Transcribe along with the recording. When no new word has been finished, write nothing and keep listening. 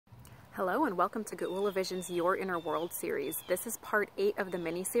Hello and welcome to Geula Vision's Your Inner World series. This is part 8 of the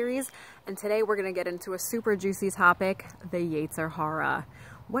mini-series, and today we're going to get into a super juicy topic, the Yetzer Hara.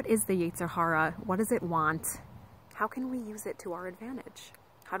 What is the Yetzer Hara? What does it want? How can we use it to our advantage?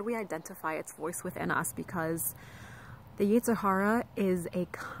 How do we identify its voice within us? Because the Yetzer Hara is a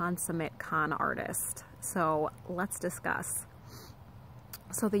consummate con artist. So let's discuss.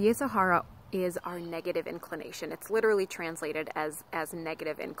 So the Yetzer Hara is our negative inclination. It's literally translated as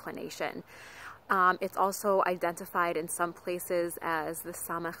negative inclination. It's also identified in some places as the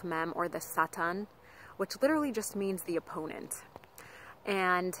Samech Mem or the Satan, which literally just means the opponent.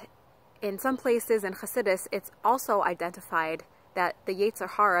 And in some places in Chassidus, it's also identified that the Yetzer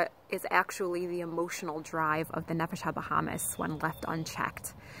Hara is actually the emotional drive of the Nefesh HaBehamis when left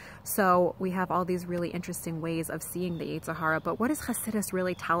unchecked. So we have all these really interesting ways of seeing the Yetzer Hara, but what does Chassidus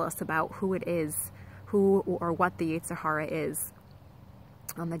really tell us about who it is, who or what the Yetzer Hara is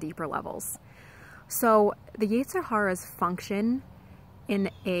on the deeper levels? So the Yetzer Hara's function in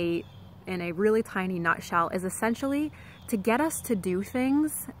a really tiny nutshell is essentially to get us to do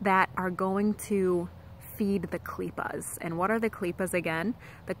things that are going to feed the klipas. And what are the klipas again?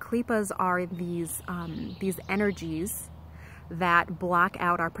 The klipas are these energies that block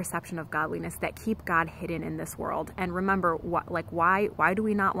out our perception of godliness, that keep God hidden in this world. And remember, why do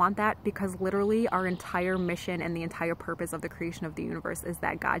we not want that? Because literally our entire mission and the entire purpose of the creation of the universe is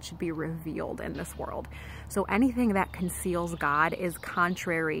that God should be revealed in this world. So anything that conceals God is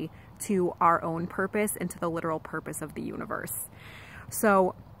contrary to our own purpose and to the literal purpose of the universe.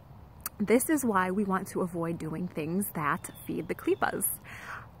 So this is why we want to avoid doing things that feed the klipas.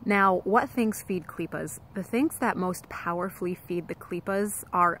 Now, what things feed klipas? The things that most powerfully feed the klipas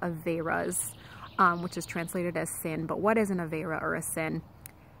are averas, which is translated as sin. But what is an avera or a sin?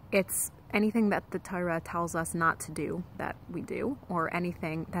 It's anything that the Torah tells us not to do that we do, or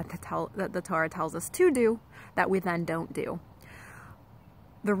anything that the Torah tells us to do that we then don't do.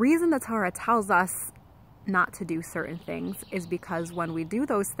 The reason the Torah tells us not to do certain things is because when we do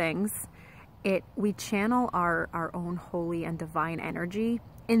those things, we channel our own holy and divine energy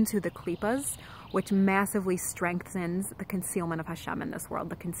into the klipas, which massively strengthens the concealment of Hashem in this world,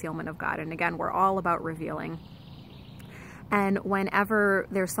 the concealment of God. And again, we're all about revealing. And whenever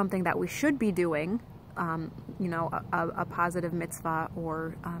there's something that we should be doing, you know, a positive mitzvah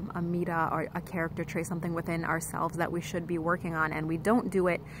or a midah or a character trait, something within ourselves that we should be working on, and we don't do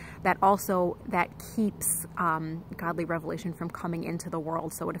it, that keeps godly revelation from coming into the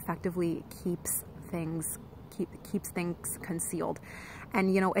world. So it effectively keeps things concealed.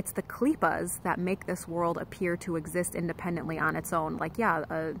 And you know, it's the klipas that make this world appear to exist independently on its own. Like, yeah,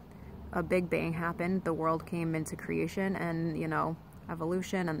 a big bang happened, the world came into creation, and you know,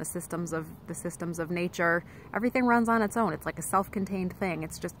 evolution and the systems of nature, everything runs on its own. It's like a self-contained thing.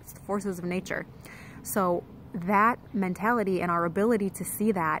 It's the forces of nature. So that mentality and our ability to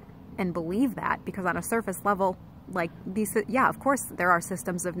see that and believe that, because on a surface level, like these, yeah, of course there are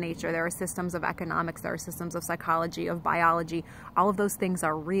systems of nature, there are systems of economics, there are systems of psychology, of biology. All of those things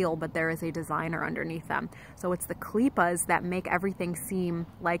are real, but there is a designer underneath them. So it's the klipas that make everything seem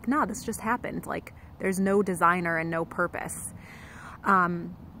like, nah, this just happened. Like there's no designer and no purpose.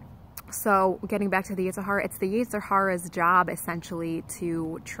 So getting back to the Yetzer Hara, it's the Yetzer Hara's job essentially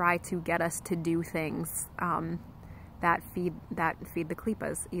to try to get us to do things that feed the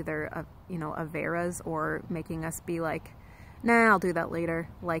klipas, either you know, averas, or making us be like, nah, I'll do that later.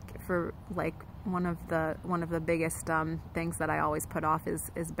 Like one of the biggest things that I always put off is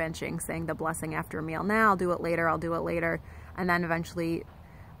benching, saying the blessing after a meal. Nah, I'll do it later, and then eventually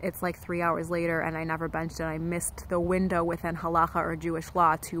it's like 3 hours later and I never benched, and I missed the window within halacha or Jewish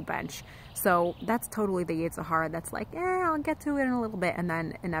law to bench. So that's totally the Yetzer Hara that's like, I'll get to it in a little bit, and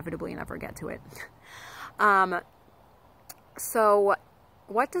then inevitably never get to it. So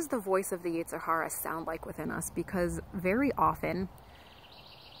what does the voice of the Yetzer Hara sound like within us? Because very often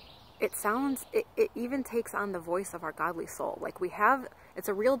it even takes on the voice of our godly soul. Like it's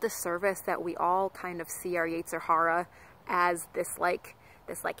a real disservice that we all kind of see our Yetzer Hara as this like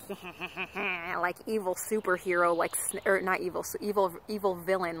evil superhero, or not evil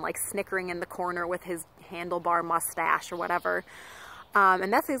villain, like snickering in the corner with his handlebar mustache or whatever.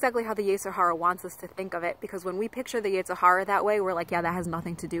 And that's exactly how the Yetzer Hara wants us to think of it, because when we picture the Yetzer Hara that way, we're like, yeah, that has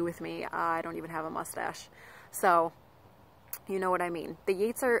nothing to do with me. I don't even have a mustache. So, you know what I mean. The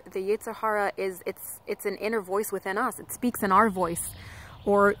Yetzer Hara it's an inner voice within us. It speaks in our voice,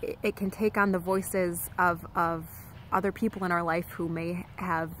 or it can take on the voices of other people in our life who may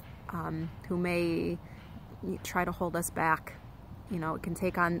try to hold us back. You know, it can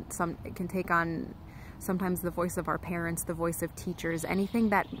take on sometimes the voice of our parents, the voice of teachers, anything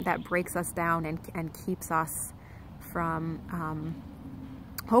that breaks us down and keeps us from,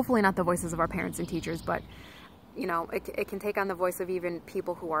 hopefully not the voices of our parents and teachers, but you know, it can take on the voice of even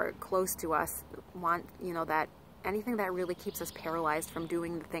people who are close to us, that anything that really keeps us paralyzed from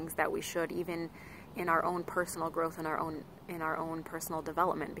doing the things that we should, even in our own personal growth and in our own personal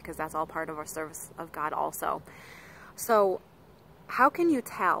development, because that's all part of our service of God also. So how can you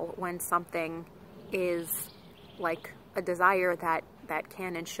tell when something is like a desire that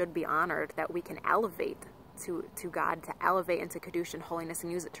can and should be honored, that we can elevate to God, to elevate into Kedusha and holiness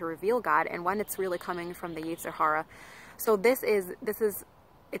and use it to reveal God, and when it's really coming from the Yetzer Hara? So this is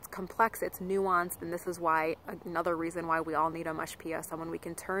it's complex, it's nuanced, and this is why, another reason why we all need a mashpia, someone we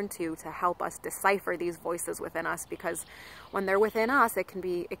can turn to help us decipher these voices within us, because when they're within us, it can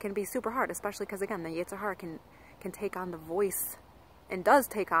be super hard, especially because, again, the Yetzer Hara can take on the voice, and does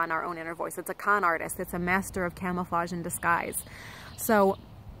take on our own inner voice. It's a con artist. It's a master of camouflage and disguise. So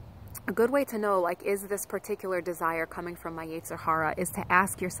a good way to know, like, is this particular desire coming from my Yetzer Hara, is to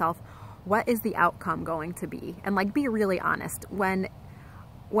ask yourself, what is the outcome going to be? And, like, be really honest. When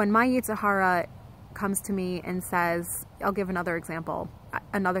my Yetzer Hara comes to me and says, I'll give another example.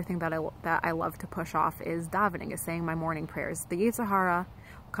 Another thing that I love to push off is davening, is saying my morning prayers. The Yetzer Hara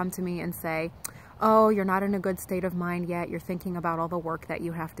will come to me and say, oh, you're not in a good state of mind yet. You're thinking about all the work that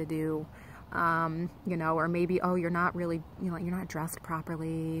you have to do. You know, or maybe, oh, you're not really, you're not dressed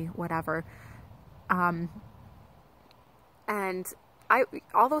properly, whatever. And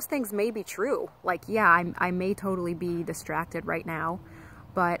all those things may be true. Like, yeah, I may totally be distracted right now,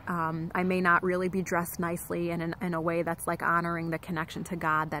 but I may not really be dressed nicely and in a way that's like honoring the connection to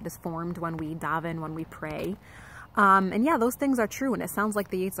God that is formed when we daven, when we pray. And yeah, those things are true, and it sounds like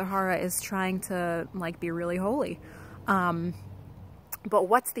the Yetzer Hara is trying to, like, be really holy. But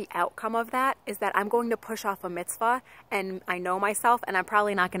what's the outcome of that is that I'm going to push off a mitzvah, and I know myself, and I'm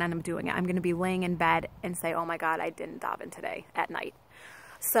probably not going to end up doing it. I'm going to be laying in bed and say, oh my God, I didn't daven today at night.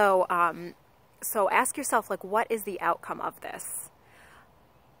 So, so ask yourself, like, what is the outcome of this?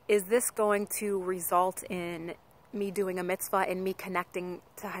 Is this going to result in me doing a mitzvah and me connecting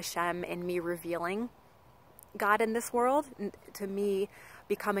to Hashem and me revealing God in this world, to me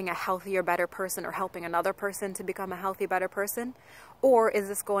becoming a healthier, better person, or helping another person to become a healthy, better person? Or is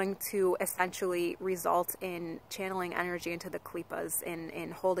this going to essentially result in channeling energy into the klippas,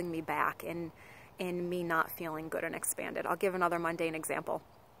 in holding me back, in me not feeling good and expanded? I'll give another mundane example.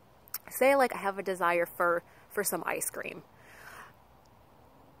 Say, like, I have a desire for some ice cream.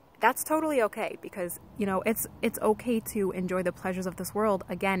 That's totally okay, because, it's okay to enjoy the pleasures of this world.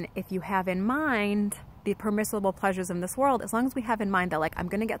 Again, if you have in mind the permissible pleasures in this world, as long as we have in mind that, like, I'm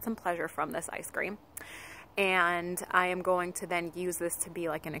going to get some pleasure from this ice cream, and I am going to then use this to be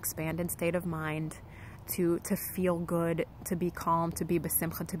like an expanded state of mind, to feel good, to be calm, to be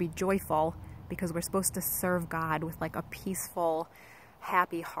besimcha, to be joyful, because we're supposed to serve God with, like, a peaceful,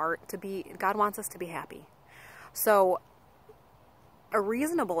 happy heart. God wants us to be happy. So a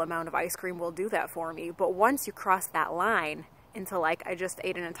reasonable amount of ice cream will do that for me, but once you cross that line into, like, I just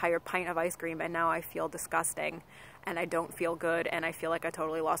ate an entire pint of ice cream and now I feel disgusting and I don't feel good and I feel like I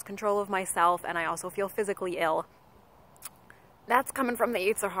totally lost control of myself and I also feel physically ill, that's coming from the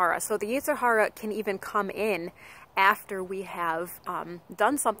Yetzer Hara. So the Yetzer Hara can even come in after we have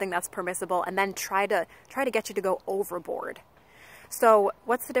done something that's permissible and then try to get you to go overboard. So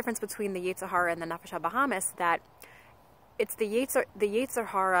what's the difference between the Yetzer Hara and the Nefesh HaBehamis? That it's the Yetzer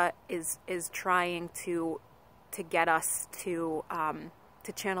Hara is trying to get us to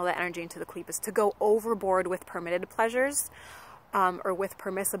channel that energy into the klippas, to go overboard with permitted pleasures, or with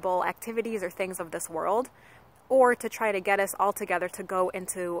permissible activities or things of this world, or to try to get us all together to go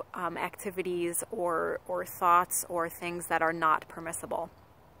into activities or thoughts or things that are not permissible,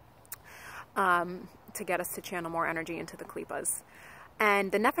 to get us to channel more energy into the klippas.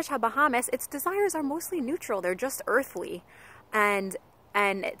 And the Nefesh HaBehamis, its desires are mostly neutral. They're just earthly. And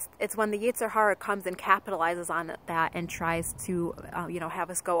it's when the Yetzer Hara comes and capitalizes on that and tries to,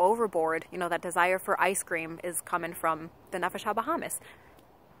 have us go overboard. That desire for ice cream is coming from the Nefesh HaBehamis.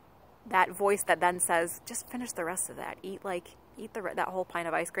 That voice that then says, just finish the rest of that. Eat that whole pint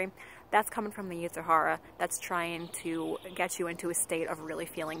of ice cream. That's coming from the Yetzer Hara. That's trying to get you into a state of really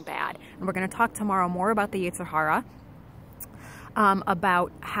feeling bad. And we're going to talk tomorrow more about the Yetzer Hara,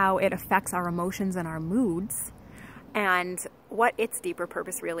 about how it affects our emotions and our moods, and what its deeper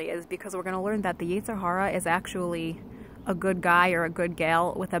purpose really is, because we're going to learn that the Yetzer Hara is actually a good guy or a good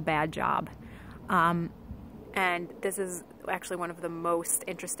gal with a bad job. And this is actually one of the most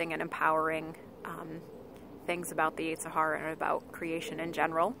interesting and empowering things about the Yetzer Hara and about creation in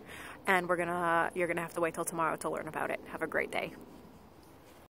general. and you're gonna have to wait till tomorrow to learn about it. Have a great day.